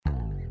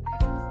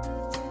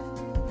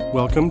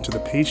Welcome to the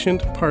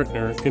Patient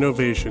Partner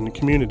Innovation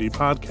Community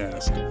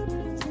Podcast,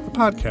 a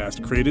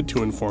podcast created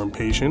to inform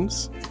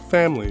patients,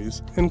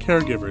 families, and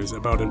caregivers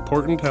about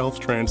important health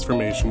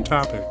transformation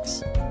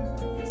topics.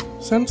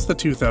 Since the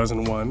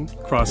 2001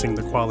 Crossing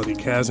the Quality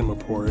Chasm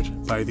report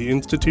by the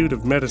Institute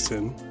of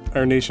Medicine,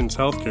 our nation's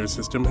healthcare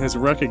system has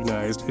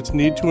recognized its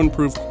need to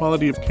improve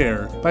quality of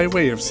care by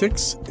way of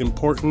 6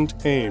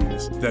 important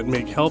aims that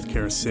make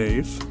healthcare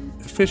safe,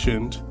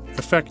 efficient,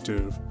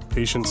 effective,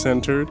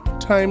 patient-centered,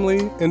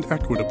 timely, and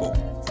equitable.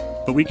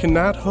 But we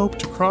cannot hope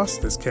to cross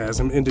this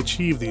chasm and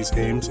achieve these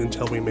aims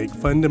until we make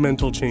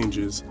fundamental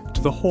changes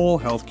to the whole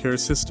healthcare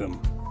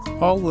system.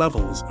 All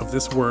levels of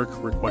this work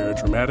require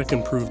dramatic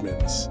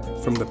improvements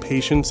from the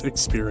patient's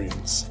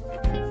experience.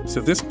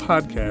 So this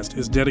podcast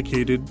is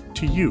dedicated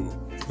to you,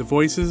 the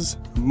voices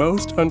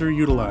most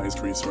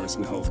underutilized resource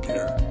in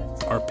healthcare,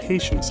 our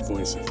patients'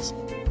 voices.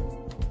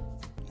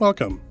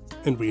 Welcome,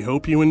 and we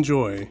hope you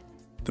enjoy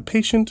the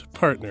Patient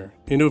Partner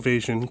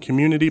Innovation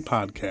Community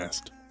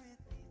Podcast.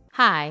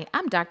 Hi,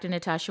 I'm Dr.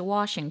 Natasha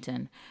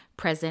Washington,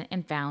 President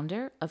and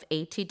founder of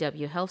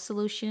ATW Health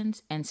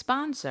Solutions and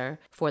sponsor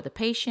for the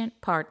Patient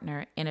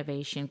Partner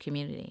Innovation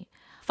Community.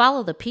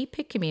 Follow the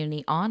PPIC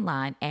community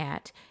online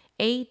at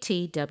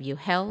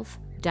atwhealth.com.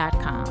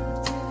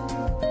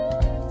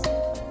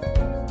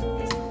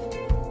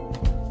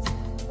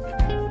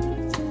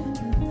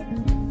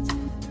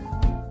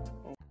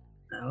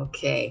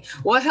 Okay.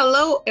 Well,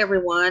 hello,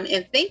 everyone,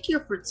 and thank you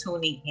for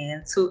tuning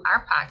in to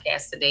our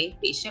podcast today,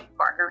 Patient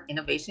Partner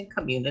Innovation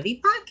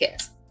Community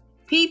Podcast,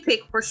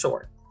 PPIC for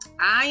short.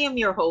 I am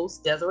your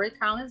host, Desiree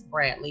Collins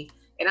Bradley,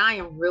 and I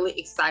am really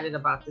excited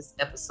about this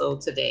episode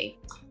today.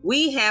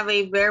 We have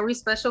a very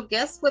special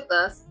guest with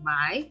us,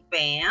 my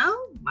fam.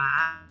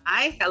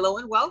 Hello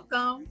and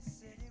welcome.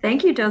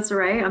 Thank you,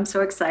 Desiree. I'm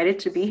so excited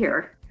to be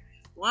here.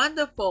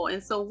 Wonderful.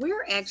 And so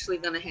we're actually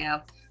going to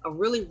have a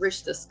really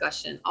rich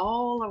discussion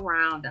all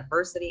around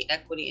diversity,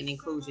 equity, and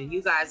inclusion. You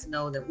guys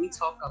know that we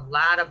talk a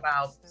lot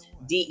about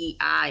DEI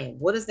and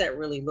what does that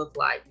really look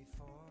like?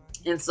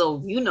 And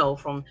so, you know,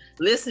 from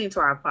listening to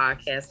our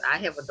podcast, I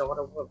have a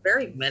daughter with a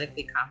very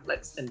medically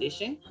complex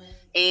condition.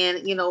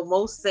 And, you know,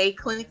 most say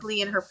clinically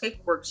in her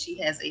paperwork, she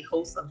has a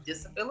host of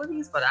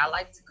disabilities, but I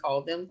like to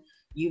call them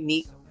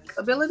unique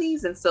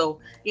abilities. And so,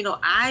 you know,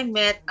 I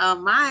met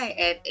Mai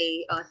at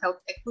a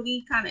health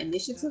equity kind of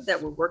initiative that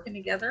we're working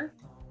together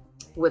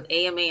with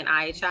AMA and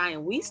IHI,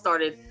 and we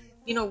started,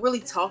 you know, really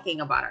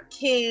talking about our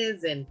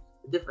kids and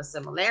the different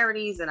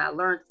similarities. And I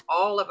learned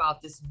all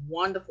about this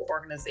wonderful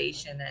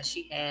organization that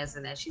she has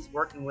and that she's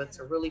working with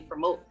to really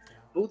promote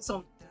boots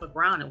on the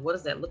ground and what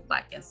does that look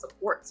like, and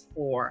supports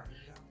for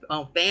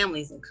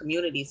families and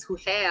communities who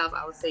have,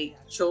 I would say,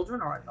 children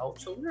or adult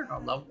children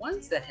or loved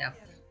ones that have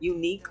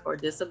unique or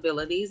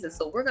disabilities. And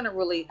so we're going to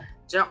really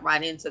jump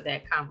right into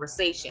that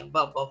conversation.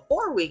 But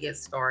before we get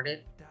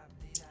started,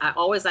 I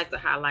always like to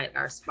highlight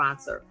our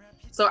sponsor.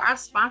 So our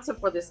sponsor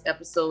for this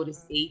episode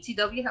is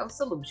ATW Health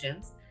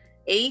Solutions.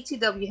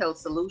 ATW Health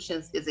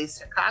Solutions is a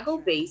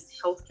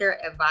Chicago-based healthcare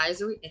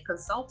advisory and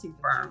consulting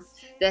firm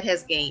that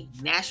has gained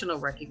national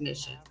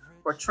recognition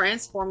for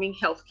transforming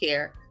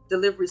healthcare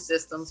delivery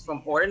systems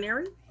from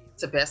ordinary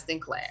to best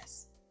in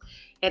class.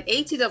 At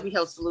ATW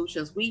Health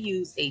Solutions, we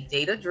use a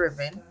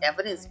data-driven,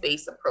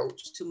 evidence-based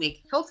approach to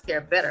make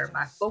healthcare better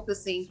by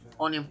focusing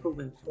on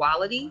improving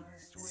quality,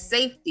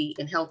 safety,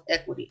 and health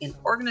equity in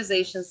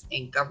organizations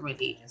and government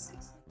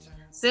agencies.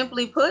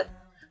 Simply put,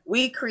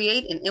 we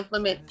create and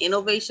implement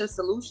innovation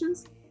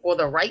solutions for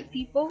the right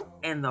people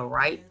and the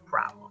right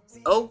problems.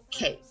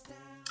 Okay.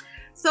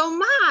 So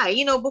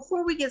you know,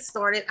 before we get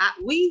started,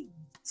 we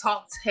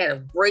had a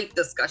great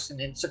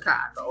discussion in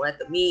Chicago at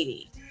the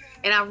meeting.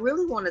 And I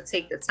really want to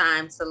take the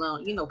time to,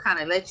 you know, kind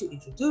of let you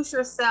introduce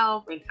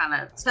yourself and kind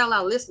of tell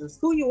our listeners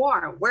who you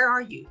are and where are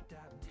you?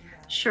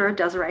 Sure,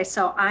 Desiree.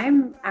 So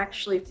I'm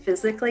actually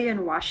physically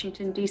in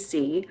Washington,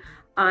 D.C.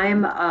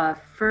 I'm a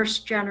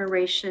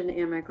first-generation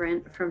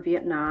immigrant from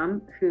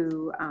Vietnam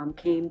who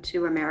came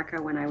to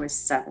America when I was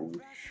 7.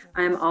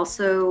 I'm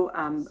also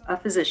a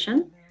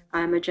physician.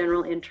 I'm a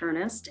general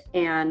internist,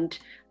 and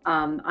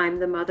I'm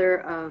the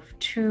mother of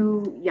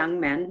 2 young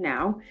men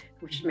now,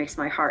 which makes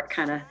my heart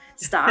kind of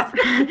stop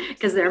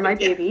because they're my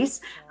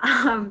babies.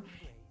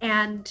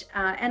 And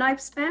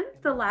I've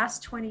spent the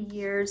last 20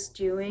 years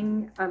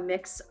doing a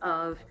mix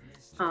of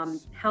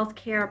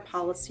healthcare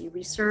policy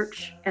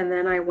research, and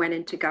then I went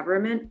into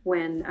government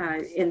when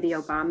in the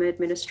Obama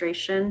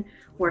administration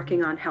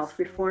working on health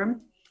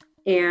reform.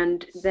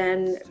 And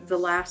then the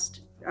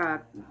last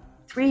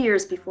 3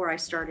 years before I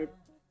started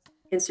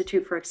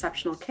Institute for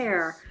Exceptional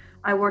Care,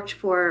 I worked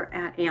for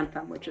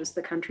Anthem, which is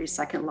the country's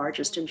second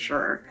largest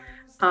insurer.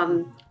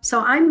 So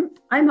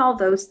I'm all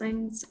those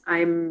things.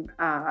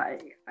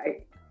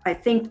 I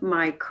think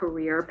my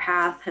career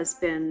path has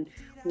been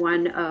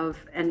one of,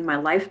 and my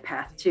life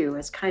path too,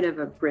 as kind of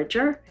a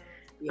bridger.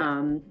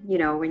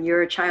 Yeah. When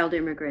you're a child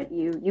immigrant,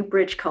 you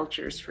bridge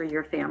cultures for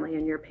your family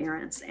and your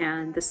parents.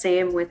 And the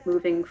same with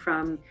moving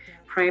from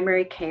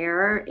primary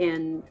care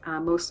in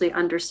mostly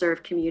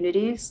underserved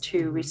communities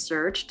to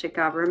research, to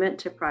government,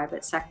 to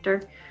private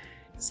sector.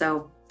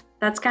 So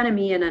that's kind of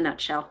me in a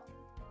nutshell.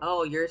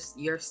 Oh,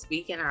 you're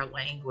speaking our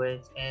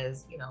language,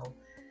 as you know.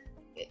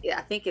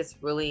 I think it's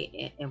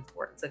really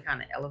important to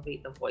kind of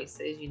elevate the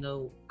voices.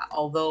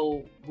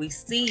 Although we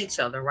see each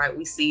other, right?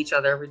 We see each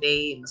other every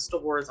day in the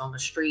stores, on the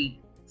street,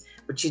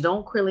 but you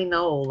don't really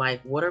know,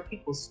 like, what are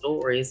people's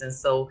stories. And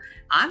so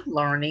I'm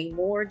learning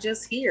more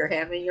just here,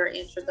 having your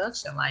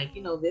introduction. Like,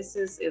 this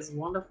is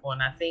wonderful.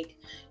 And I think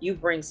you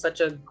bring such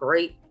a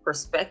great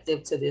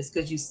perspective to this,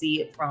 because you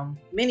see it from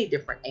many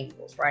different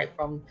angles, right?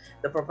 From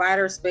the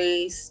provider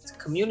space,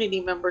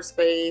 community member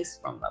space,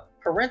 from the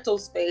parental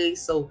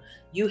space. So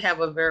you have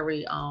a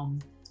very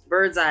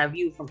bird's eye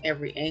view from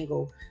every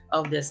angle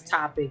of this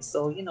topic.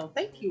 So,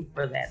 thank you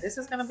for that. This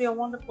is going to be a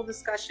wonderful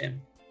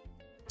discussion.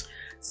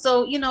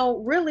 So,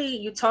 really,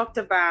 you talked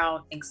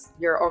about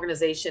your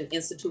organization,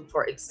 Institute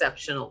for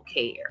Exceptional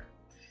Care.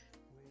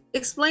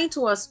 Explain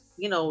to us,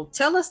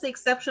 tell us the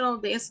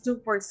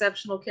Institute for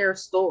Exceptional Care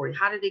story.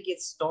 How did it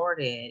get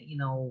started?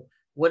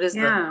 What is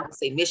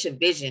the mission,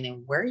 vision,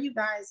 and where are you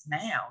guys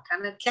now?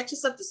 Kind of catch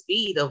us up to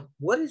speed of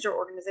what is your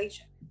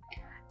organization?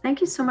 Thank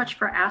you so much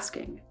for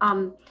asking.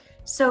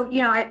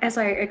 As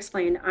I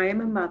explained, I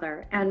am a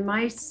mother, and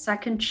my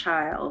second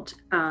child,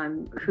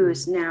 who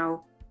is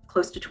now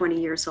close to 20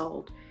 years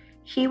old,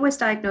 he was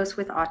diagnosed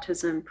with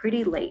autism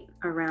pretty late,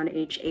 around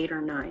age 8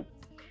 or 9.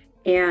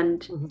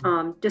 And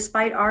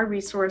despite our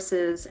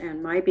resources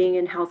and my being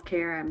in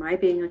healthcare and my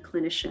being a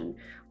clinician,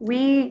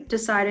 we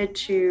decided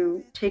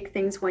to take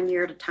things one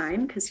year at a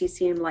time, because he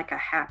seemed like a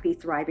happy,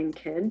 thriving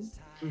kid.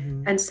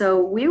 And so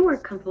we were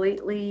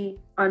completely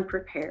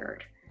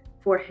unprepared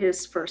for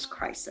his first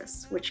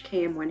crisis, which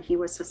came when he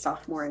was a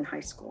sophomore in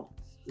high school.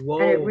 Whoa.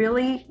 And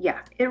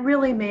it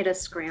really made us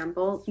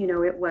scramble.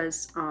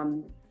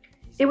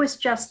 It was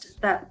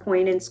just that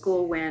point in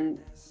school when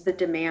the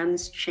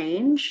demands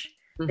change.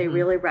 They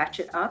really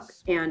ratchet up.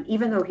 And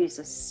even though he's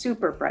a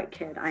super bright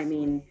kid,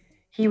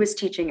 he was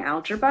teaching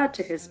algebra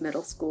to his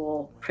middle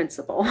school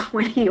principal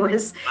when he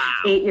was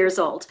 8 years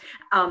old.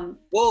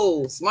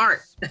 Whoa,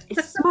 smart.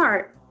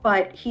 Smart,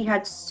 but he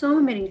had so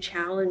many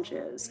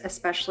challenges,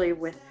 especially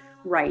with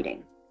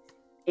writing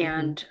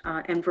and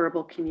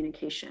verbal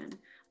communication.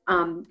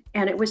 And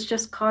it was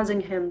just causing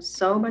him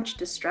so much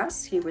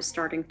distress. He was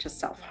starting to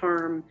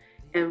self-harm,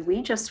 and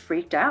we just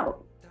freaked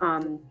out.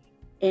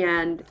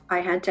 And I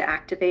had to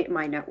activate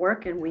my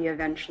network, and we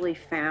eventually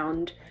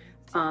found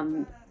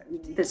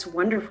this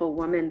wonderful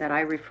woman that I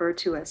refer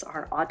to as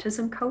our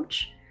autism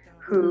coach,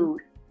 who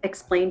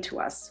explained to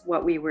us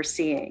what we were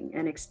seeing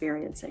and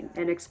experiencing,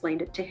 and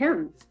explained it to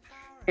him.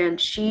 And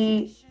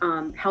she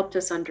helped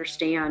us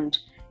understand,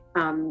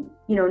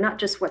 not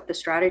just what the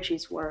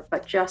strategies were,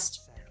 but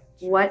just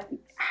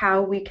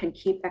how we can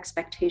keep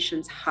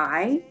expectations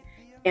high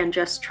and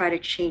just try to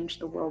change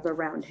the world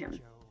around him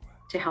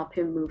to help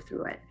him move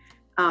through it.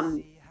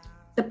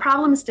 The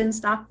problems didn't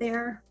stop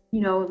there.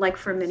 Like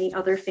for many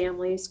other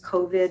families,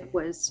 COVID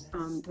was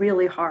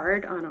really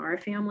hard on our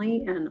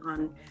family and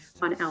on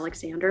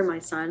Alexander, my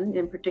son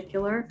in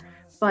particular.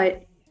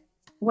 But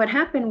what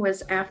happened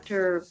was,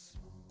 after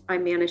I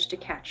managed to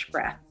catch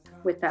breath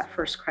with that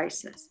first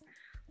crisis,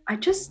 I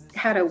just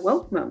had a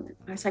woke moment.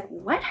 I was like,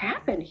 what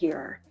happened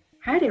here?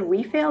 How did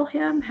we fail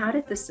him? How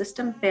did the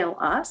system fail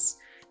us?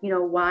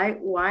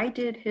 Why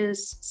did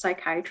his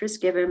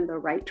psychiatrist give him the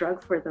right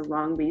drug for the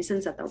wrong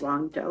reasons at the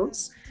wrong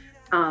dose?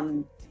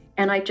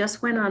 And I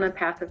just went on a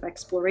path of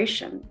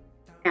exploration,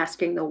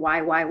 asking the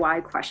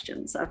why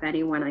questions of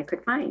anyone I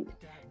could find.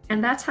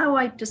 And that's how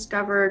I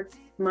discovered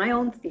my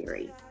own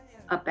theory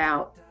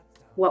about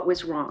what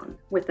was wrong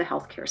with the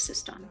healthcare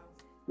system,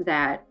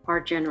 that our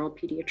general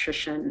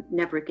pediatrician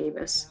never gave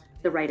us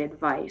the right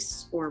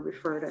advice or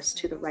referred us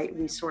to the right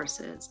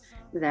resources,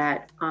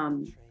 that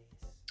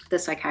the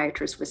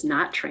psychiatrist was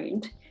not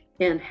trained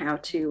in how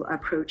to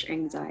approach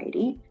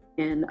anxiety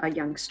in a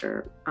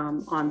youngster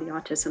on the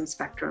autism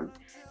spectrum.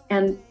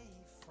 And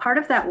part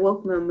of that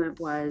woke moment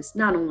was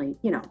not only,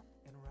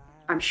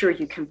 I'm sure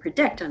you can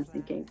predict, I'm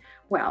thinking,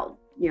 well,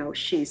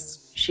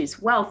 she's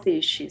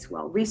wealthy, she's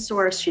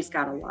well-resourced, she's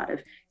got a lot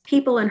of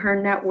people in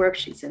her network,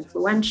 she's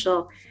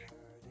influential.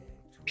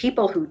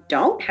 People who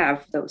don't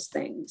have those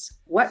things,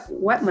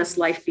 what must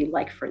life be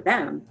like for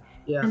them?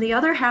 Yeah. And the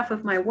other half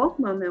of my woke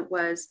moment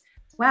was,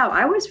 wow,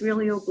 I was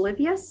really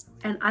oblivious.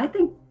 And I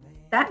think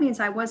that means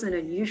I wasn't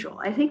unusual.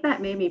 I think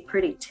that made me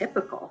pretty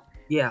typical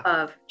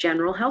of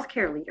general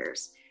healthcare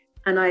leaders.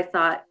 And I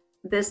thought,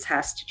 this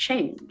has to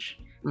change.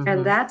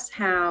 And that's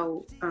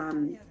how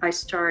I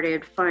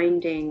started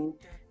finding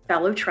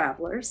fellow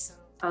travelers,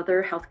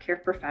 other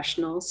healthcare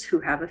professionals who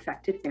have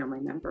affected family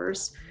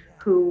members,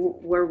 who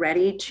were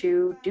ready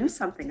to do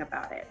something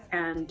about it.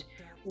 And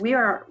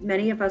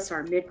many of us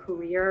are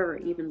mid-career or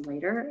even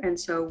later. And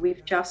so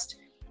we've just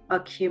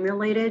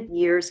accumulated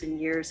years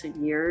and years and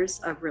years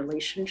of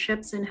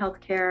relationships in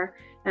healthcare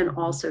and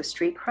also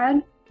street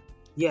cred.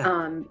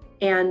 Yeah.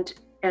 And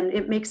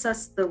it makes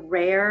us the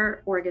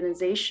rare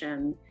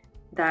organization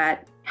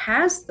that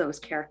has those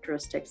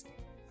characteristics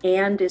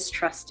and is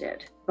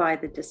trusted by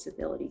the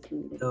disability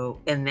community. So,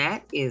 and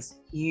that is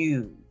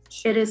huge.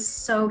 It is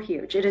so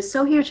huge. It is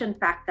so huge, in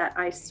fact, that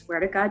I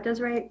swear to God,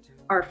 Desiree,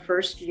 our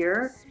first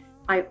year,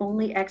 I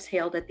only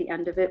exhaled at the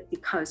end of it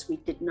because we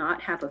did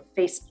not have a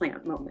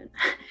faceplant moment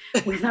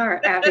with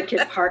our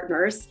advocate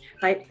partners.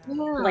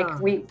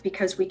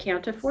 Because we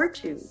can't afford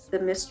to. The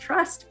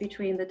mistrust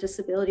between the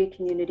disability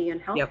community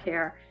and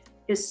healthcare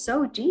is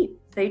so deep.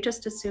 They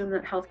just assume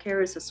that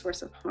healthcare is a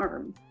source of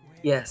harm.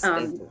 Yes.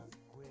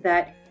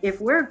 That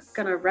if we're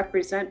going to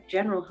represent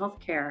general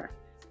healthcare,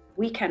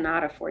 we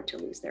cannot afford to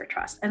lose their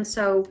trust. And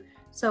so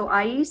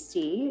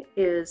IEC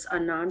is a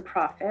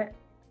nonprofit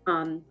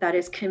that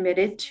is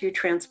committed to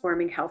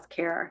transforming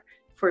healthcare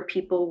for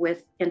people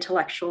with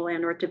intellectual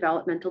and or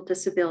developmental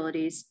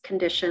disabilities,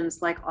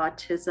 conditions like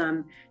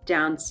autism,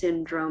 Down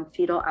syndrome,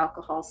 fetal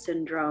alcohol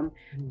syndrome,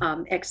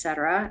 et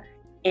cetera.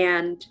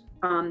 And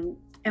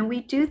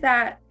we do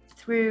that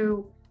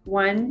through,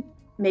 one,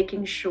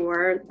 making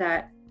sure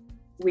that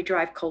we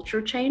drive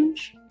culture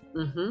change,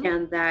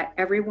 and that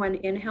everyone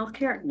in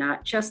healthcare,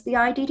 not just the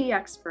IDD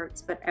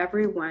experts, but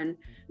everyone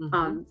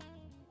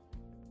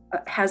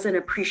has an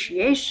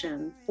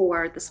appreciation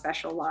for the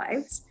special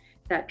lives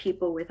that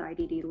people with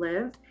IDD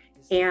live,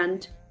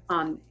 and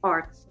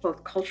are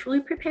both culturally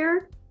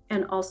prepared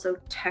and also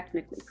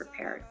technically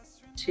prepared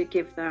to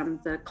give them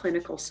the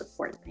clinical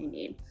support they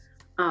need.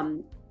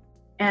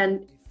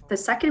 And the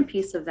second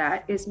piece of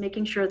that is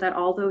making sure that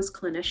all those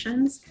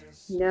clinicians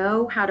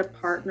know how to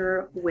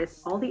partner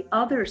with all the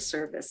other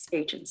service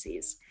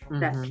agencies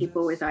that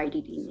people with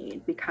IDD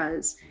need,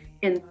 because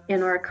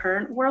in our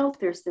current world,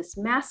 there's this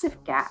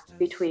massive gap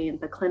between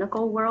the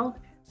clinical world,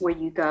 where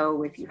you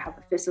go if you have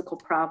a physical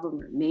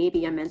problem or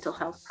maybe a mental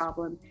health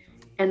problem,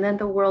 and then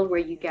the world where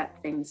you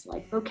get things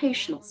like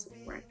vocational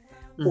support,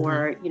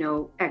 or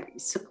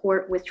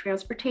support with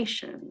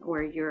transportation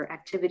or your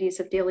activities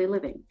of daily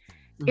living.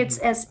 It's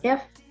as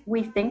if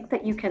we think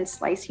that you can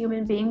slice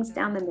human beings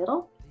down the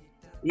middle,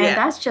 and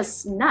that's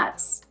just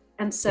nuts.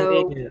 And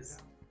so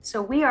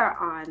we are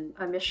on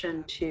a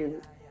mission to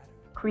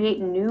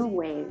create new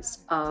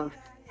ways of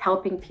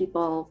helping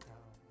people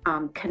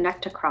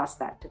connect across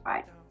that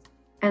divide.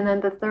 And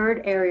then the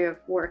third area of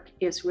work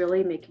is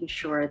really making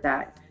sure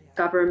that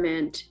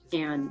government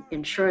and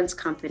insurance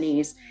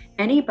companies,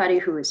 anybody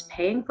who is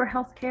paying for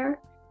healthcare,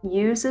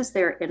 uses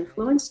their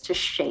influence to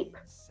shape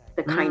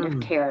the kind of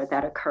care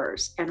that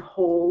occurs and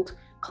hold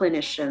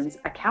clinicians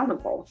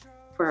accountable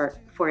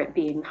for it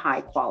being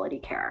high quality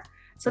care.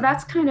 So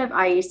that's kind of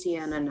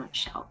IEC in a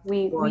nutshell.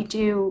 We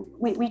do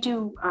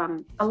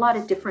a lot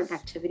of different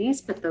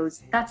activities, but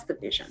that's the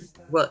vision.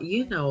 Well,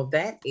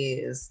 that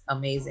is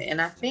amazing.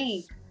 And I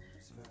think,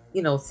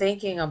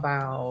 thinking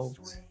about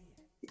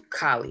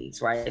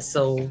colleagues, right?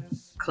 So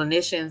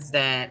clinicians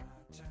that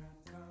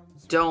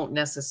don't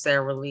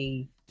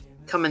necessarily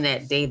come in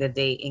that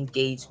day-to-day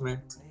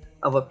engagement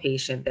of a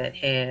patient that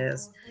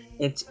has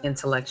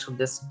intellectual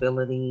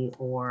disability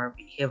or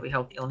behavioral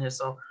health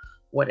illness or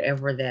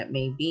whatever that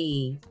may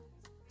be,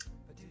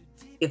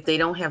 if they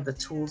don't have the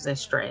tools and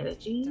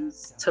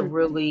strategies to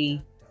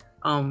really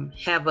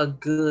have a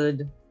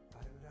good,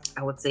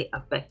 I would say,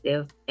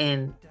 effective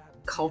and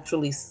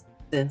culturally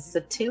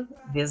sensitive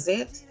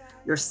visit,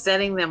 you're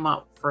setting them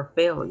up for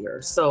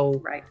failure.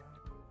 So,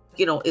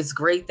 it's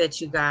great that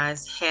you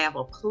guys have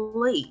a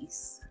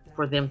place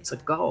for them to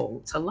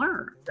go to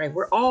learn, right?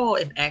 We're all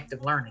in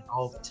active learning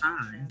all the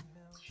time.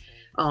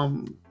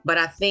 But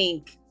I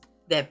think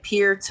that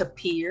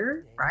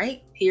peer-to-peer,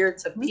 right?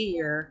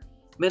 Peer-to-peer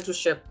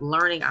mentorship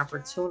learning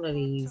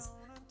opportunities,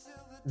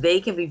 they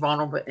can be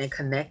vulnerable and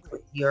connect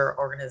with your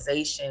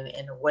organization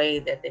in a way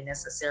that they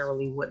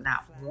necessarily would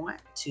not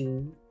want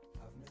to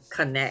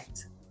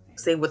connect,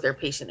 say, with their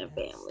patient and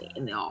family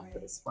in the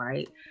office,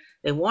 right?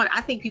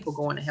 I think people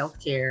go into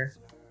healthcare,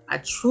 I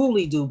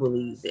truly do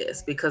believe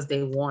this, because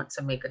they want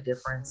to make a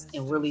difference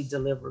and really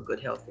deliver good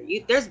health care.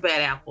 There's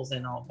bad apples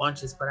in all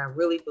bunches, but I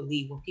really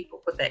believe when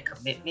people put that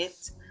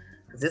commitment,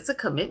 because it's a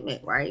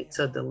commitment, right,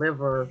 to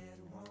deliver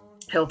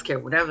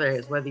healthcare, whatever it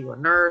is, whether you're a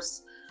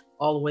nurse,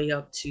 all the way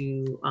up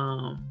to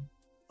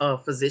a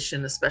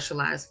physician, a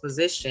specialized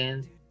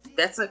physician,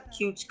 that's a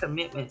huge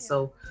commitment.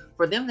 So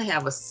for them to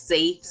have a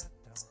safe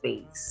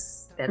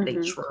space that they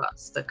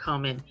trust to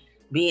come and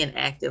be in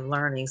active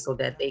learning so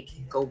that they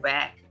can go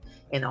back,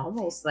 and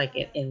almost like,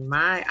 in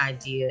my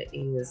idea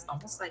is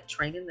almost like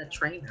training the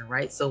trainer,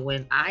 right? So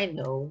when I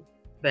know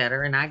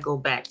better and I go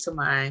back to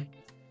my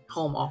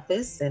home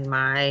office and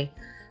my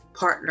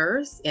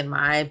partners in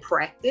my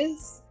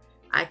practice,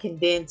 I can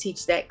then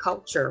teach that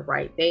culture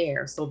right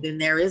there. So then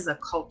there is a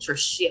culture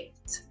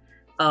shift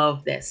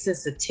of that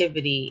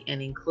sensitivity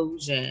and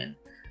inclusion.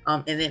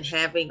 And then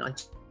having a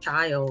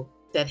child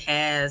that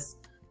has,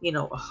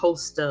 a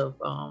host of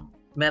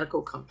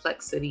medical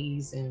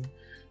complexities and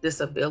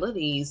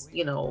disabilities,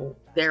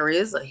 there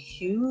is a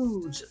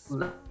huge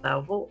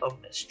level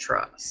of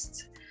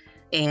mistrust.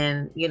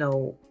 And,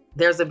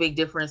 there's a big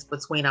difference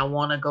between I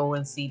want to go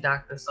and see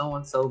Dr.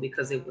 So-and-so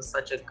because it was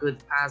such a good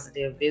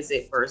positive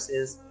visit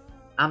versus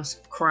I'm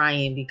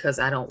crying because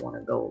I don't want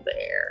to go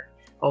there.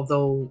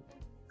 Although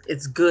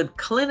it's good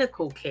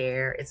clinical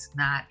care, it's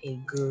not a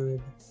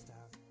good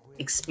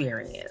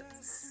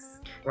experience,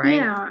 right?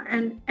 Yeah,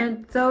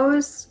 and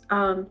those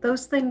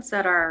things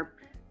that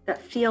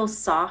feel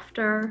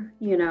softer,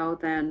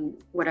 than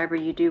whatever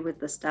you do with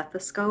the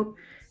stethoscope,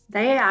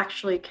 they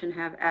actually can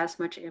have as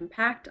much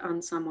impact on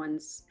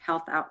someone's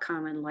health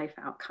outcome and life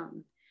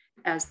outcome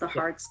as the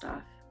hard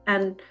stuff.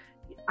 And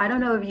I don't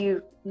know if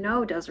you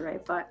know, Desiree,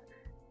 but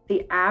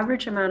the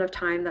average amount of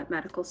time that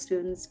medical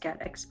students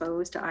get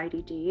exposed to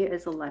IDD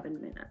is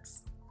 11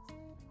 minutes.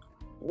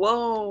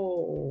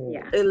 Whoa.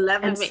 Yeah.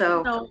 11 And minutes.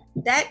 so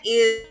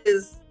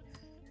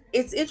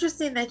It's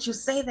interesting that you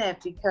say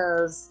that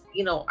because,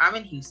 I'm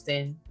in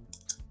Houston.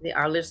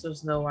 Our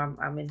listeners know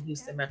I'm in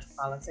Houston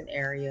metropolitan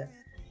area.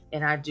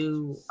 And I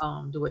do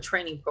a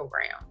training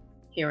program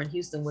here in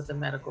Houston with the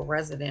medical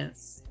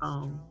residents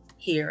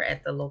here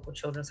at the local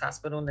children's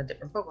hospital and the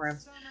different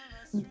programs.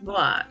 Mm-hmm.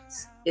 But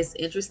it's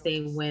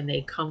interesting when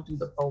they come through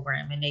the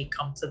program and they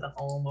come to the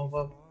home of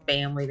a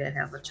family that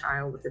has a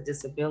child with a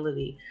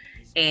disability,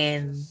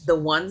 and the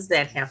ones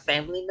that have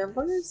family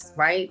members,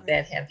 right,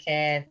 that have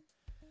had,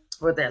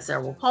 whether that's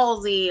cerebral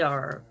palsy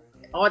or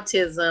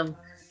autism,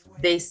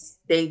 they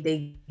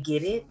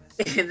get it,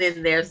 and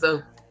then there's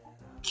a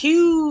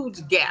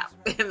huge gap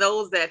in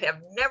those that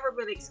have never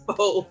been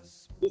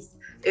exposed.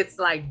 It's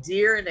like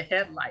deer in the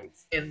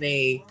headlights, and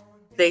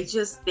they're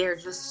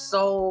just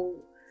so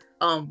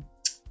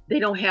they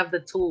don't have the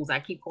tools. I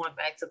keep going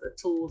back to the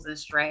tools and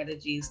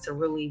strategies to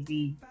really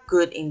be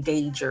good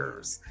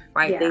engagers,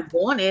 right? Yeah.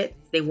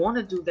 They want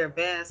to do their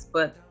best,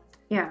 but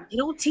yeah, you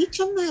don't teach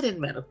them that in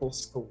medical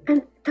school.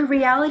 And the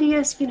reality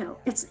is,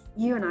 it's,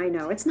 you and I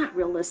know, it's not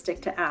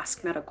realistic to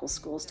ask medical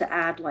schools to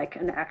add like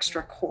an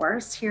extra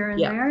course here and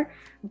there.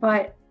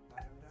 But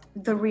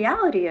the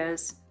reality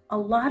is a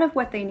lot of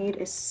what they need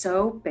is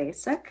so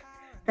basic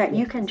that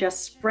you can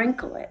just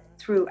sprinkle it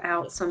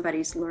throughout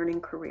somebody's learning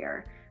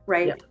career,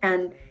 right?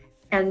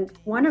 And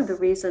one of the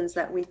reasons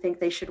that we think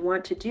they should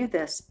want to do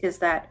this is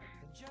that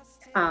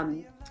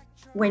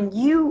when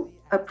you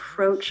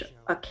approach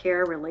a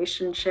care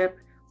relationship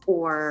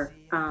or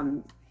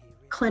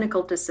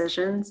clinical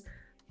decisions,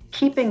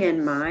 keeping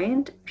in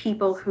mind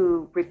people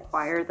who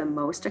require the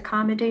most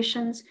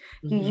accommodations,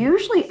 you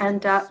usually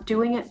end up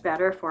doing it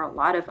better for a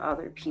lot of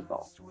other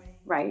people,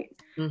 right?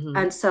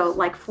 And so,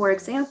 like, for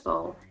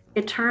example,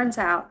 it turns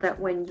out that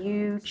when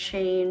you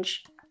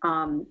change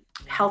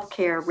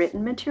healthcare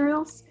written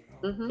materials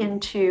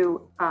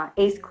into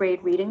 8th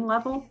grade reading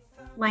level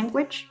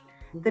language,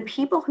 the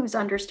people whose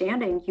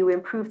understanding you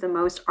improve the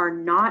most are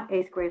not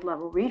 8th grade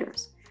level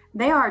readers.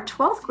 They are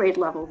 12th grade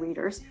level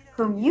readers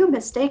whom you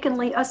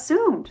mistakenly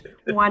assumed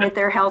wanted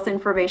their health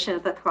information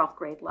at the 12th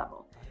grade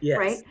level,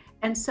 right?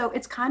 And so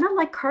it's kind of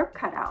like curb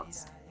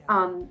cutouts.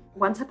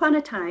 Once upon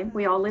a time,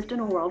 we all lived in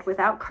a world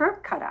without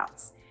curb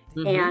cutouts.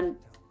 And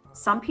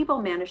some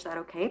people managed that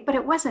okay, but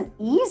it wasn't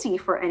easy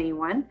for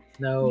anyone.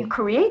 No. You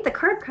create the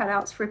curb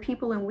cutouts for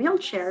people in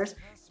wheelchairs,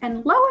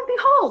 and lo and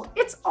behold,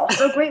 it's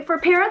also great for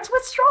parents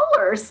with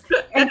strollers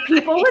and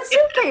people with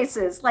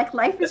suitcases. Like,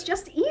 life is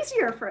just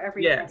easier for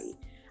everybody.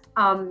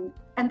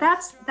 And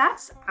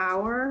that's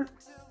our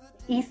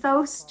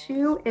ethos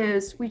too,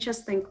 is we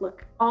just think,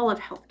 look, all of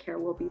healthcare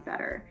will be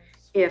better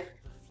if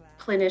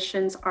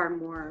clinicians are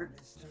more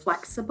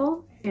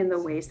flexible in the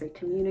ways they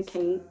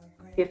communicate,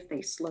 if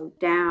they slow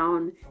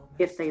down,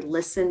 if they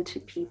listen to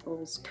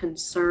people's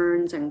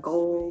concerns and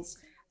goals.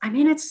 I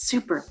mean, it's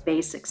super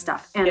basic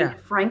stuff. And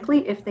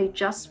frankly, if they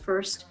just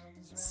first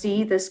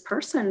see this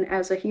person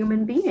as a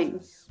human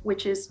being,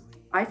 which is,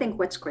 I think,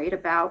 what's great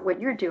about what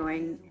you're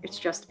doing, it's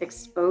just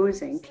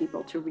exposing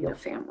people to real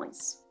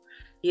families.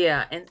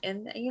 Yeah. And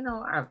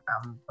I'm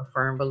a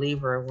firm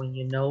believer, when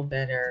you know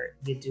better,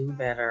 you do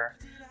better.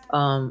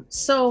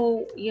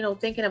 So,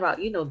 thinking about,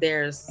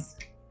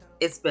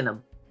 it's been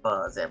a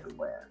buzz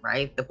everywhere,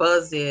 right? The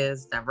buzz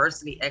is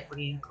diversity,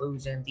 equity,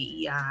 inclusion,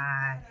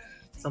 DEI.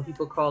 Some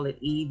people call it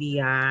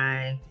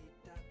EDI,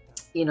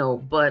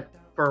 but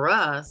for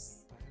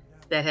us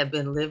that have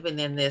been living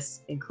in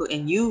this,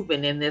 and you've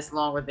been in this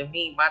longer than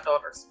me, my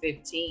daughter's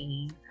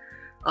 15.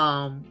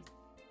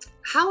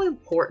 How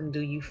important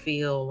do you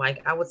feel,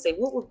 like, I would say,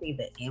 what would be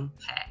the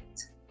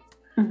impact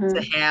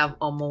to have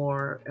a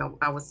more,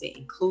 I would say,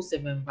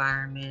 inclusive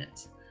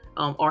environment?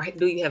 Or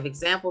do you have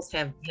examples?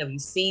 Have you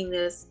seen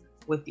this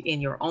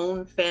in your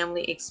own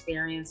family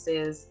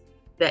experiences,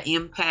 the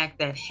impact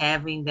that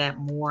having that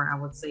more, I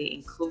would say,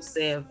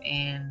 inclusive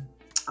and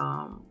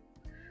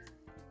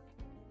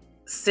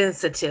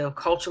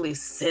culturally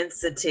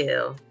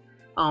sensitive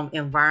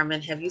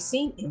environment? Have you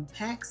seen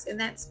impacts in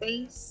that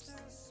space?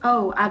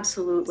 Oh,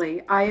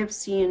 absolutely. I have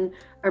seen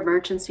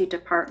emergency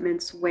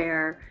departments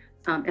where,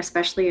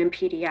 especially in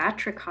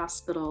pediatric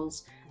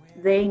hospitals,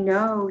 they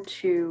know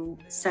to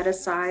set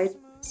aside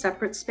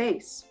separate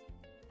space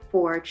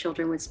for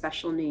children with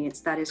special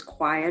needs that is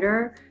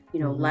quieter,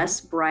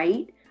 less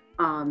bright,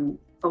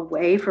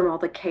 away from all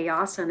the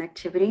chaos and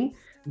activity.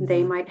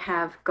 They might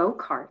have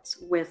go-karts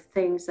with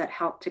things that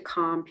help to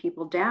calm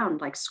people down,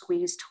 like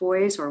squeeze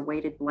toys or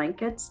weighted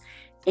blankets.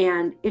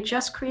 And it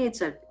just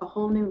creates a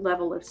whole new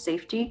level of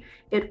safety.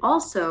 It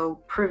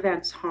also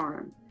prevents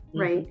harm,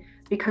 right?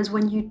 Because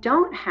when you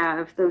don't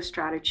have those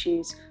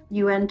strategies,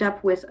 you end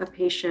up with a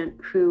patient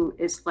who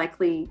is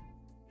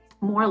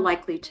more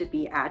likely to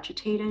be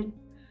agitated,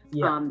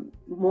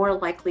 more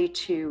likely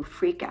to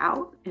freak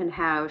out and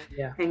have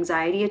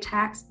anxiety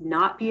attacks,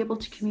 not be able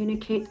to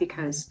communicate,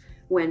 because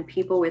when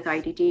people with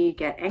IDD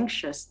get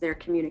anxious, their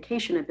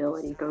communication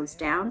ability goes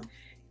down,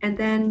 and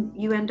then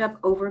you end up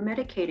over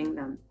medicating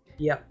them.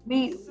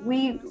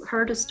 We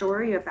heard a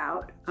story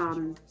about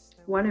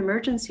one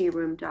emergency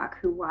room doc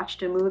who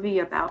watched a movie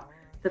about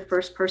the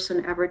first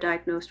person ever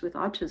diagnosed with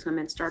autism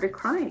and started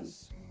crying.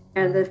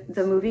 And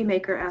the movie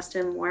maker asked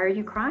him, "Why are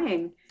you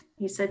crying?"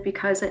 He said,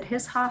 "Because at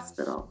his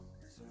hospital,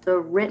 the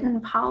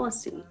written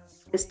policy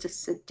is to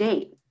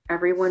sedate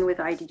everyone with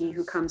IDD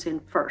who comes in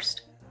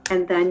first,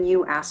 and then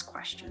you ask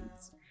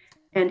questions."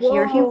 And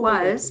here he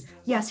was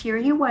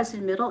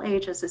in middle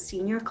age as a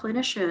senior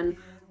clinician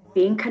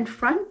being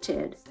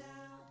confronted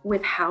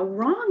with how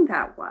wrong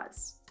that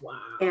was.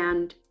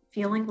 And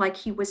feeling like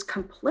he was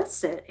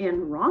complicit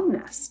in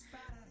wrongness.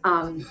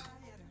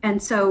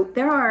 And so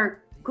there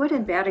are good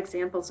and bad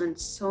examples and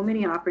so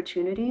many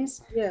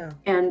opportunities.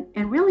 And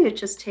really it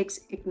just takes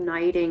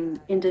igniting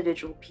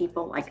individual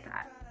people like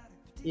that.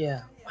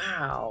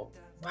 Wow.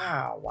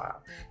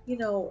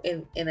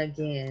 And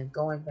again,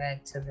 going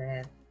back to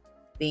that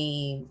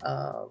theme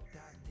of,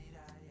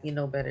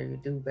 better, you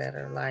do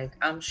better. Like,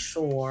 I'm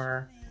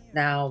sure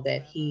now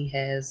that he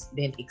has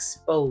been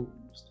exposed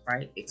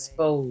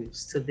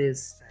to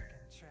this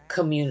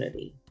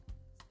community,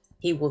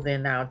 he will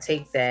then now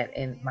take that,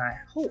 and my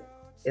hope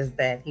is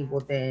that he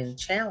will then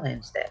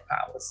challenge that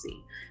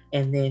policy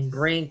and then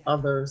bring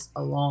others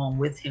along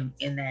with him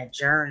in that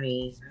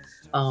journey.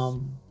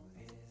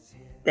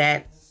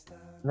 That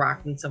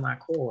rocked me to my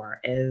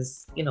core,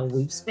 as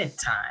we've spent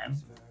time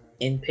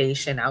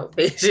inpatient,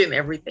 outpatient,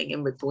 everything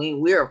in between.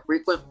 We are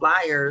frequent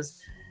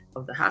flyers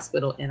of the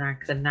hospital, and I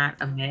could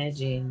not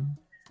imagine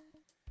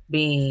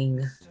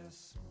being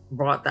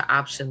brought the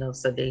option of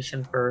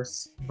sedation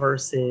first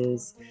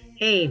versus,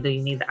 hey, do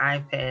you need the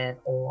iPad,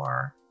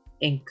 or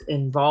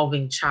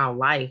involving child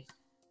life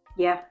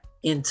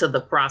into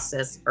the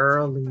process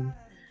early.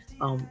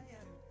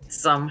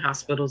 Some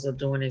hospitals are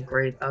doing it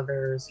great,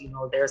 others,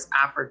 there's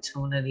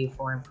opportunity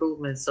for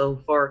improvement. So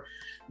for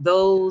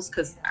those,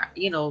 because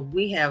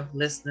we have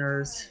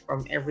listeners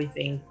from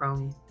everything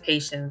from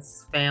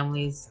patients,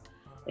 families,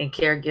 and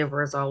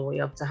caregivers, all the way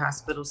up to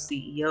hospital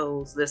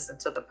CEOs listen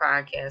to the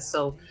podcast.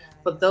 So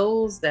for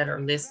those that are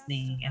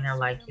listening and they're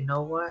like, you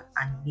know what,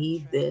 I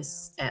need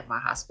this at my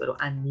hospital,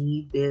 I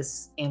need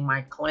this in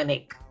my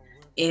clinic,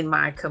 in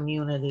my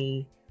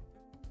community,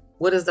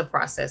 what is the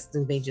process?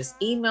 Do they just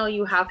email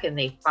you? How can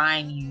they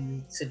find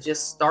you to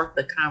just start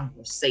the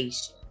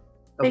conversation?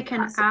 They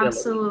can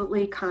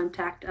absolutely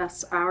contact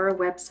us. Our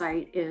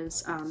website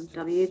is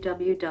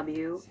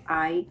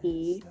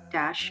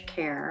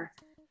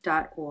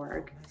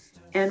www.ie-care.org.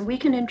 And we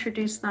can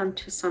introduce them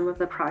to some of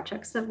the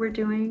projects that we're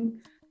doing,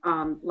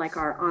 like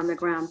our On the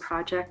Ground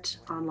project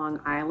on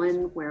Long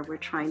Island, where we're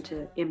trying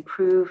to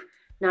improve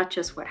not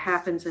just what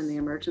happens in the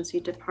emergency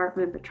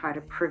department, but try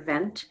to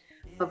prevent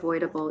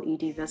avoidable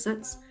ED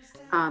visits,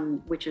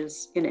 which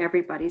is in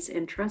everybody's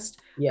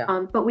interest.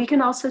 But we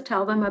can also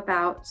tell them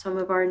about some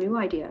of our new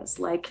ideas.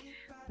 Like,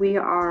 we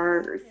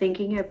are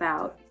thinking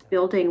about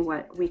building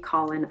what we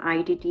call an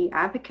IDD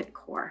advocate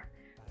corps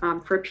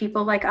for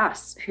people like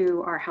us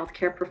who are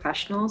healthcare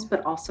professionals,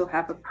 but also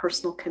have a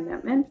personal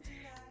commitment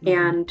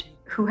and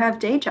who have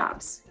day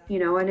jobs,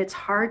 and it's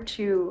hard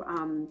to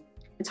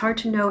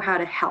know how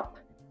to help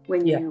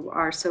when you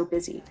are so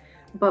busy.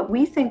 But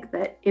we think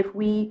that if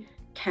we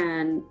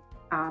can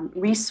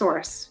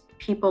resource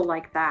people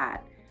like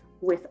that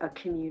with a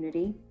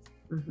community,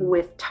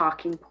 with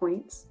talking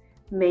points,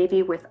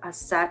 maybe with a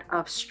set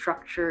of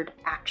structured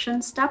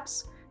action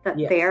steps that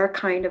their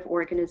kind of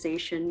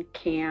organization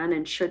can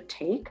and should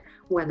take,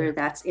 whether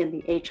that's in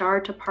the HR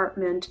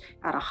department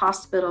at a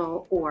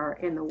hospital or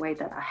in the way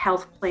that a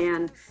health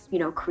plan,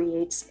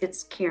 creates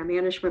its care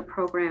management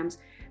programs,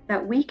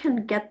 that we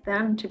can get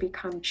them to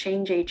become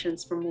change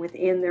agents from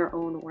within their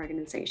own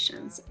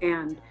organizations.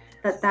 And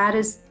that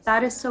is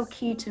so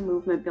key to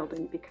movement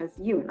building, because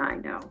you and I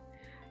know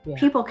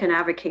people can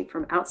advocate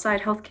from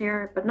outside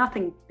healthcare, but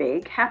nothing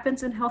big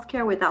happens in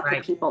healthcare without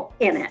the people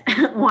in it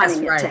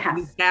wanting it to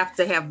happen. You have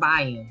to have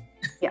buy-in.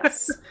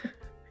 Yes.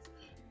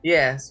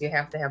 Yes, you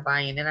have to have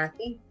buy-in. And I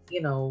think,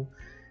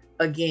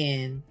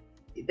 again,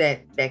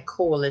 that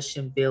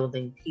coalition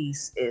building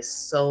piece is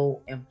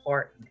so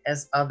important.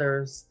 As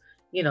others,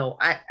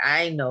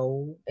 I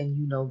know, and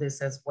you know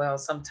this as well,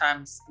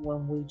 sometimes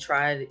when we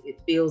try, it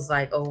feels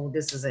like, oh,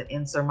 this is an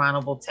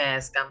insurmountable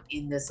task, I'm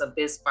in this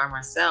abyss by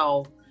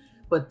myself.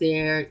 but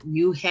there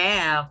you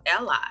have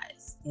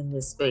allies in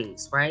this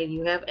space, right?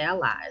 You have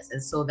allies.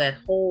 And so that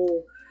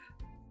whole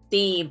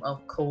theme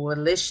of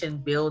coalition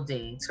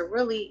building to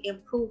really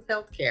improve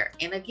healthcare.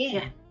 And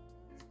again,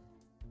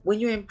 when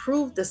you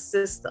improve the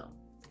system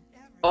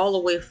all the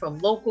way from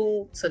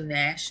local to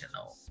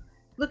national,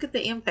 look at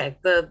the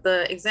impact.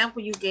 The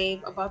example you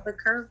gave about the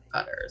curb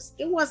cutters,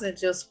 it wasn't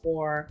just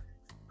for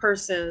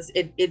persons,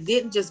 it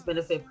didn't just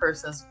benefit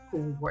persons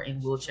who were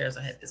in wheelchairs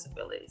or had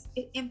disabilities.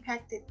 It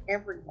impacted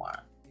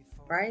everyone,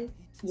 right?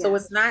 Yeah. So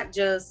it's not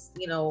just,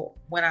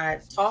 when I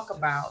talk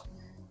about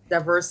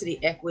diversity,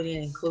 equity,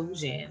 and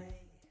inclusion,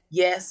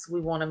 yes,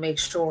 we want to make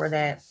sure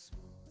that,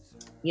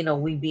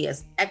 we be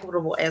as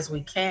equitable as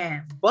we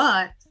can,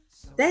 but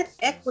that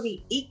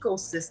equity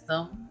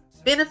ecosystem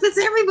benefits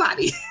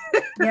everybody.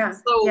 Yeah.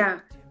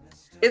 So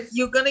if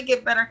you're going to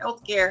get better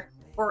healthcare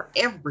for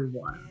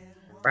everyone,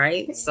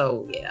 right?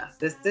 So yeah,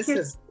 this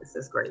is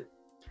great.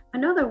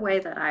 Another way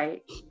that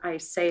I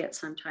say it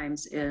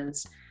sometimes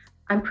is,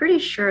 I'm pretty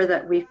sure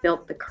that we've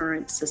built the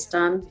current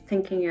system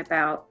thinking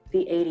about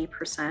the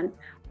 80%,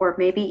 or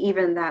maybe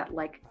even that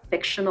like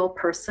fictional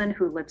person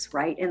who lives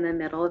right in the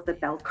middle of the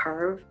bell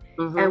curve.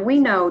 Mm-hmm. And we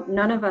know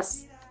none of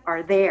us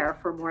are there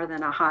for more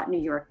than a hot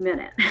New York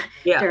minute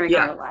during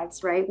our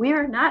lives, right? We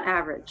are not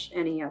average,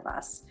 any of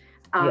us.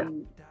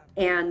 And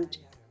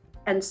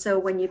so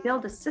when you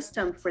build a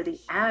system for the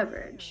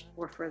average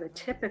or for the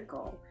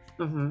typical,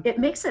 it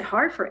makes it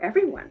hard for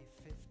everyone,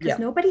 because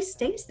nobody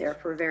stays there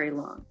for very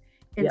long.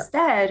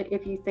 Instead,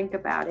 if you think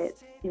about it,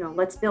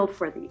 let's build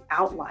for the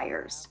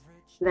outliers,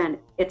 then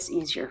it's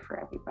easier for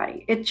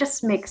everybody. It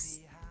just makes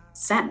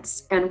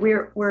sense. And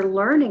we're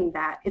learning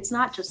that. It's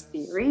not just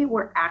theory,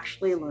 we're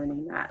actually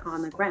learning that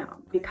on the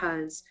ground,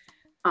 because,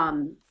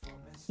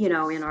 in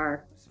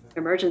our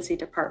emergency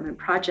department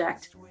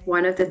project,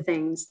 one of the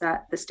things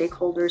that the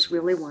stakeholders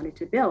really wanted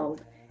to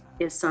build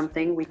is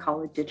something we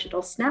call a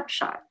digital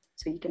snapshot.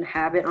 So you can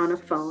have it on a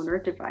phone or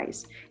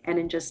device, and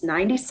in just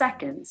 90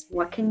 seconds,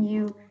 what can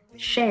you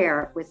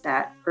share with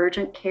that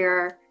urgent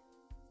care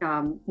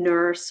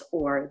nurse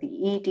or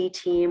the ED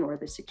team or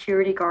the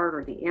security guard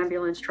or the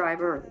ambulance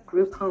driver or the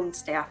group home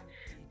staff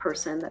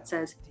person that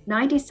says,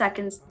 90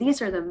 seconds,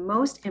 these are the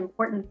most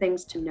important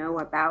things to know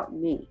about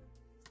me,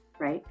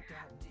 right?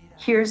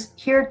 Here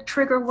are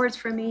trigger words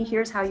for me.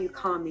 Here's how you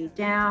calm me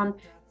down.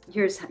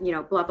 Here's,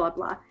 blah, blah,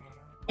 blah.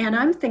 And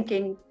I'm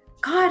thinking,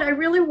 God, I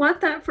really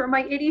want that for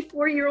my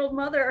 84-year-old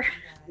mother.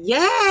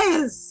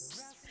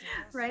 Yes.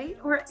 Right?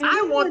 Or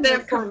I want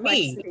that for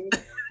me.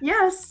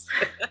 Yes.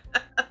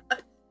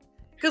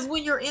 Because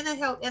when you're in a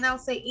health, and I'll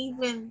say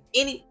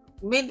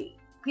many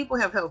people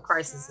have health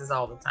crises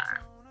all the time.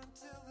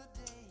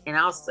 And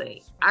I'll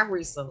say, I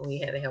recently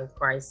had a health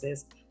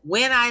crisis.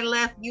 When I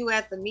left you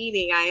at the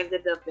meeting, I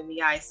ended up in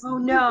the ICU. Oh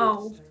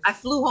no. I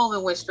flew home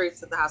and went straight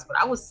to the hospital.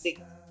 I was sick.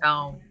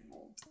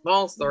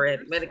 Long story, I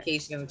had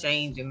medication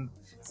change and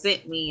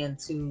sent me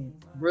into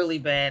really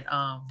bad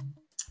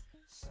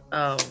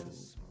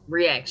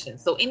reaction.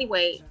 So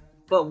anyway,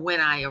 but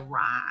when I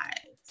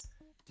arrived,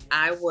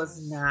 I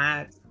was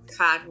not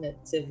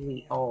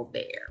cognitively all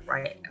there,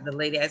 right? The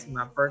lady asked me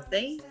my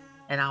birthday,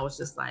 and I was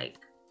just like,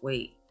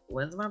 wait,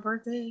 when's my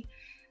birthday?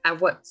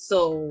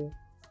 So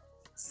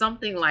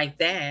something like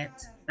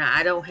that. Now,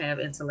 I don't have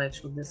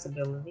intellectual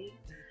disability,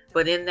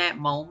 but in that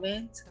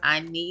moment,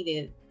 I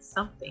needed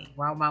something.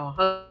 While my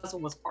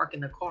husband was parking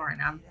the car and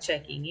I'm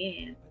checking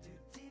in,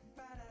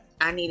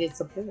 I needed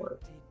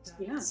support.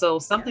 Yeah. So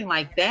something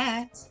like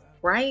that,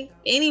 right?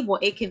 Anyone,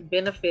 it can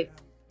benefit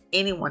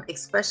anyone,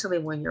 especially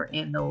when you're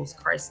in those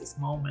crisis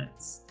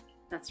moments.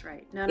 That's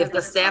right. If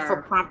the staff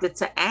are prompted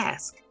to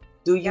ask,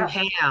 do you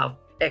have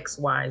X,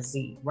 Y,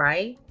 Z,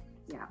 right?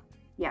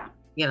 Yeah.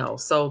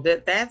 So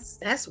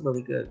that's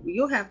really good.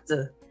 You'll have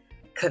to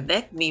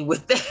connect me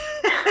with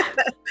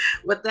that,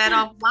 with that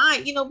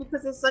offline,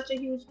 because it's such a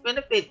huge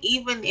benefit,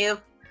 even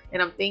if,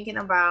 and I'm thinking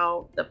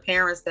about the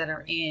parents that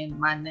are in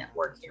my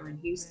network here in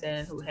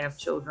Houston who have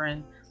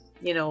children,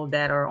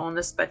 that are on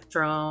the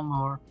spectrum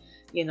or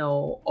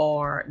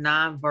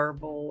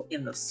nonverbal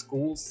in the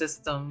school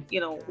system.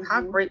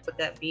 How great would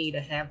that be to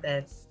have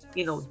that,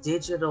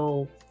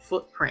 digital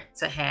footprint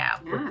to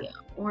have with them?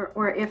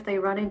 Or if they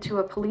run into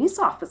a police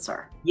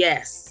officer.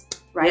 Yes.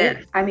 Right?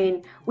 Yes. I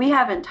mean, we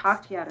haven't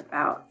talked yet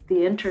about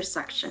the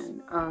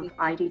intersection of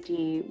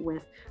IDD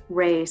with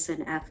race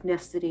and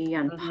ethnicity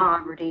and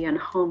poverty and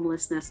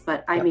homelessness.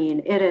 But I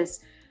mean, it is,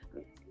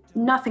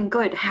 nothing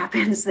good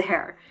happens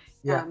there.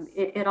 Yeah.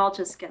 It all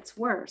just gets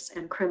worse,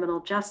 and criminal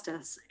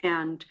justice.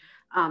 And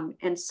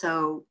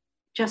so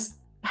just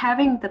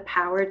having the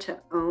power to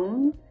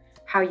own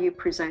how you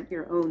present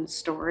your own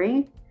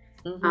story.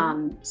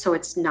 So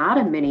it's not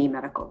a mini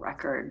medical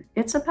record.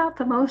 It's about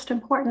the most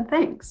important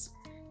things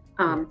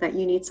that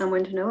you need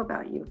someone to know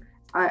about you.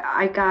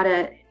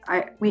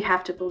 We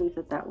have to believe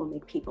that will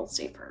make people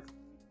safer.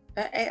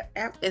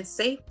 And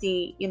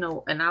safety,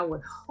 and I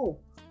would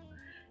hope,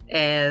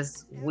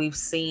 as we've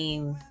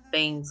seen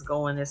things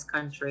go in this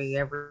country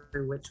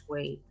every which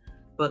way,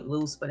 but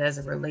loose. But as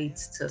it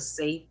relates to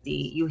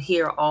safety, you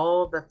hear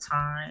all the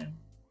time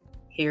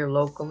here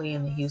locally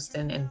in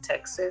Houston and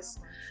Texas.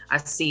 I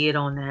see it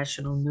on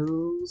national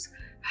news,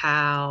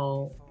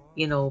 how,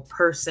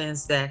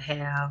 persons that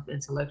have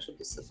intellectual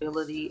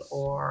disability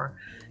or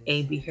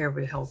a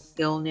behavioral health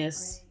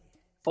illness,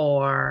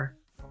 or,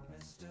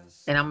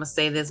 and I'm going to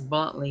say this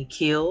bluntly,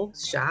 killed,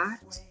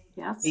 shot,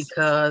 Yes.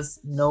 because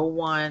no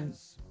one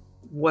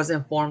was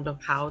informed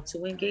of how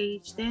to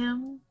engage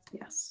them.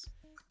 Yes.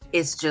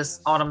 It's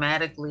just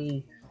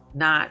automatically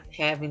not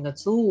having the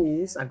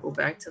tools. I go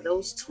back to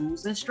those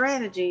tools and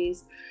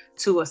strategies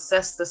to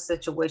assess the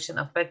situation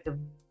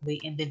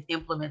effectively and then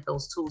implement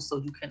those tools so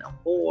you can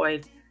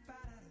avoid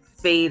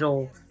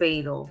fatal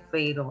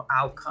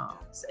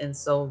outcomes. And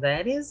so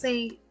that is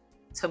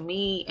to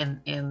me,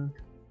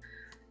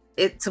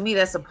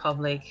 that's a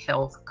public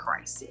health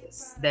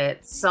crisis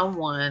that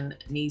someone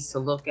needs to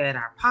look at.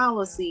 Our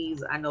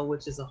policies, I know,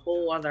 which is a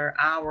whole other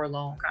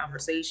hour-long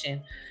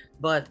conversation,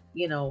 but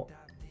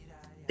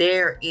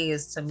there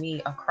is, to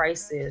me, a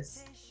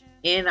crisis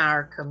in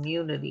our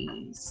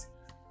communities,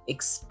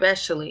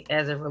 especially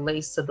as it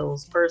relates to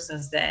those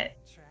persons that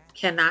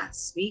cannot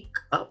speak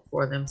up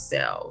for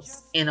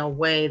themselves in a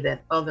way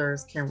that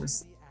others can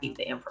receive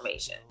the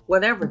information,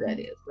 whatever that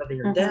is, whether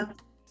you're deaf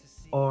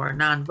or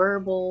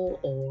nonverbal,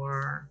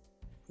 or,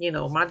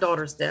 my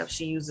daughter's deaf.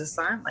 She uses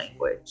sign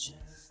language.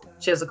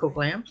 She has a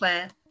cochlear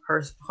implant.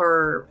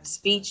 Her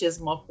speech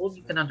is muffled.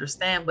 You can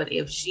understand, but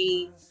if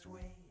she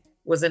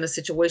was in a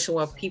situation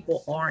where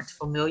people aren't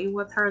familiar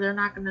with her, they're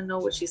not going to know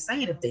what she's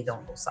saying if they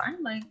don't know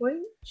sign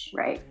language.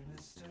 Right.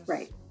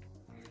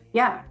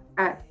 Yeah,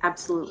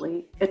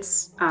 absolutely.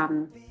 It's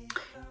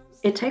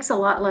it takes a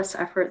lot less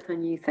effort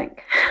than you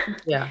think.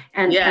 Yeah.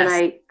 And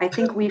I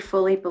think we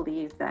fully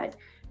believe that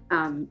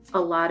a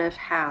lot of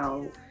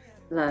how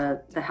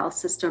the health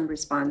system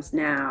responds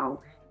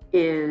now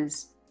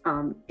is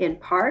in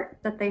part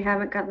that they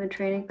haven't gotten the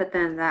training, but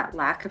then that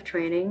lack of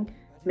training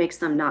makes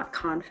them not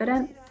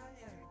confident.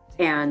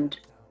 And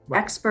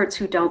experts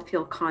who don't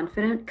feel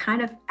confident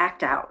kind of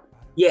act out.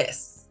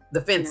 Yes,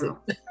 defensive.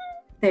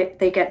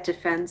 They get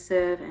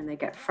defensive and they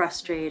get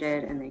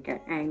frustrated and they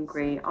get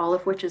angry, all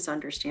of which is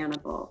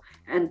understandable.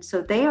 And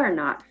so they are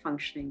not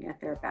functioning at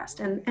their best.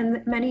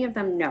 And many of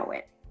them know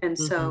it. And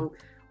so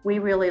we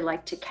really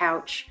like to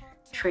couch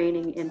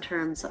training in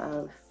terms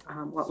of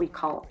what we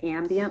call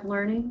ambient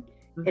learning.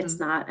 It's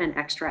not an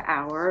extra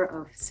hour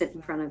of sit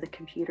in front of the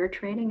computer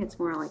training. It's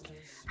more like,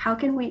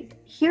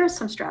 here's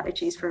some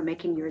strategies for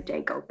making your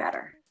day go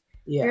better.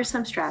 Yeah. Here's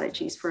some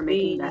strategies for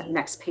making that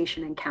next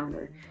patient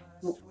encounter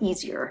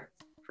easier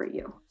for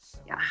you.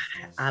 Yeah.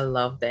 I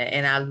love that.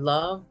 And I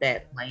love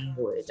that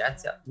language.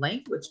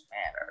 Language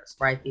matters,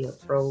 right? The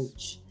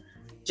approach.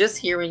 Just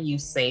hearing you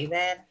say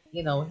that,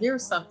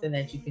 here's something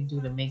that you can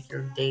do to make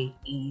your day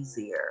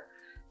easier.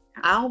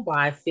 I'll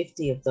buy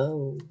 50 of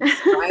those,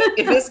 right?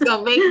 If it's going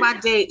to make my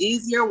day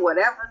easier,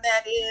 whatever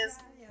that is,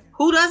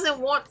 who doesn't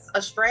want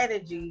a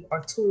strategy or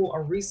tool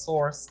or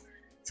resource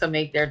to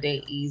make their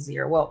day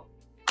easier? Well,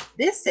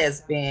 this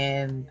has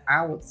been,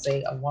 I would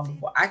say,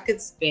 I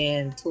could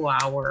spend 2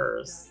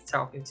 hours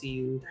talking to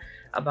you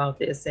about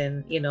this.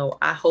 And,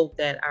 I hope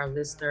that our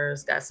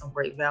listeners got some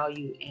great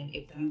value. And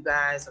if you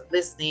guys are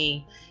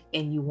listening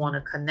and you want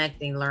to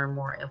connect and learn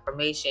more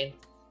information,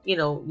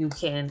 you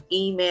can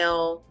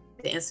email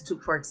the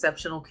Institute for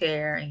Exceptional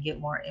Care and get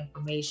more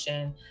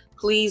information.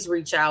 Please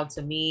reach out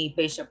to me,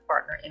 Patient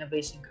Partner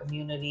Innovation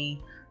Community.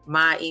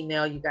 My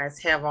email, you guys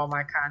have all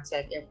my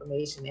contact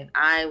information, and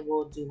I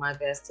will do my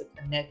best to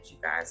connect you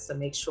guys to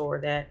make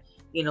sure that,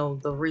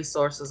 the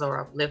resources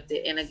are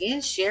uplifted. And again,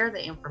 share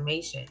the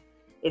information.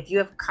 If you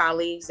have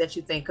colleagues that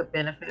you think could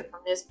benefit from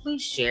this,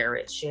 please share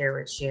it.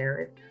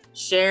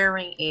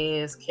 Sharing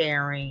is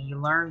caring. You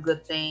learn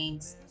good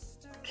things.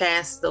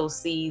 Cast those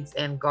seeds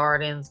and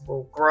gardens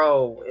will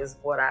grow, is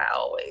what I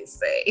always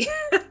say.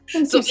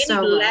 Thank you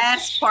so much.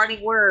 Last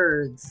parting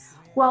words?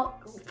 Well,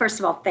 first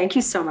of all, thank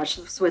you so much.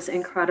 This was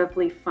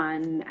incredibly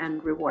fun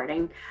and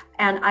rewarding.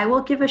 And I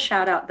will give a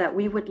shout out that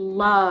we would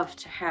love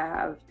to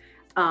have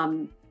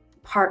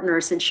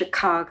partners in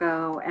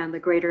Chicago and the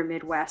greater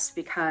Midwest,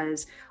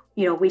 because,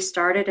 we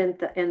started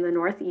in the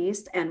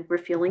Northeast and we're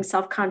feeling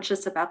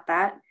self-conscious about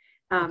that.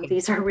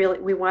 These are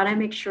we want to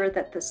make sure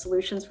that the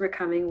solutions we're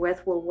coming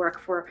with will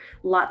work for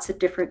lots of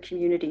different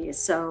communities.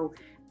 So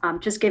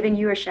just giving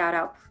you a shout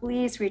out,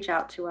 please reach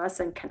out to us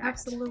and connect.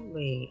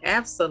 Absolutely.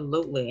 And,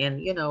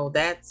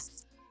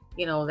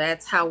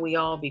 that's how we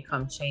all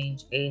become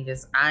change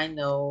agents. I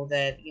know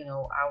that,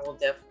 I will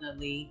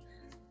definitely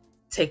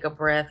take a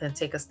breath and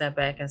take a step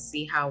back and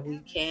see how we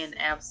can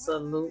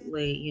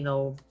absolutely,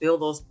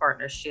 build those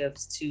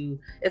partnerships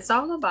it's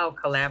all about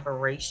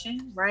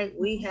collaboration, right?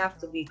 We have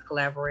to be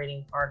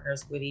collaborating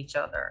partners with each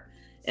other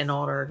in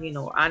order,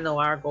 I know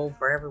our goal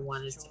for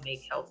everyone is to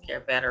make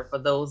healthcare better. For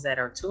those that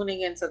are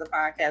tuning into the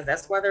podcast,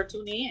 that's why they're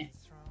tuning in,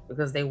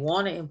 because they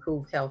want to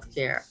improve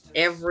healthcare,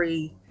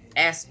 every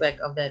aspect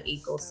of that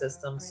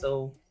ecosystem.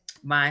 So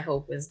my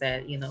hope is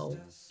that,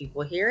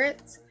 people hear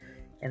it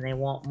and they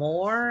want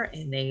more,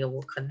 and they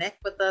will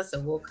connect with us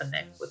and we'll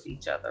connect with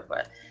each other.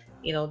 But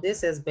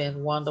this has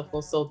been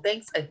wonderful. So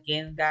thanks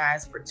again,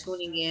 guys, for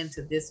tuning in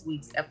to this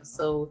week's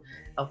episode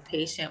of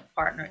Patient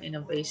Partner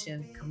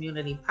Innovation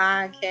Community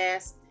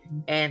Podcast.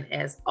 And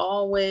as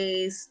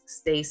always,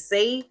 stay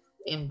safe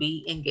and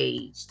be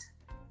engaged.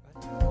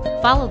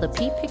 Follow the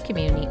PPIC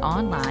community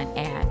online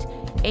at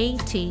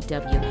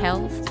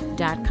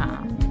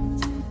atwhealth.com.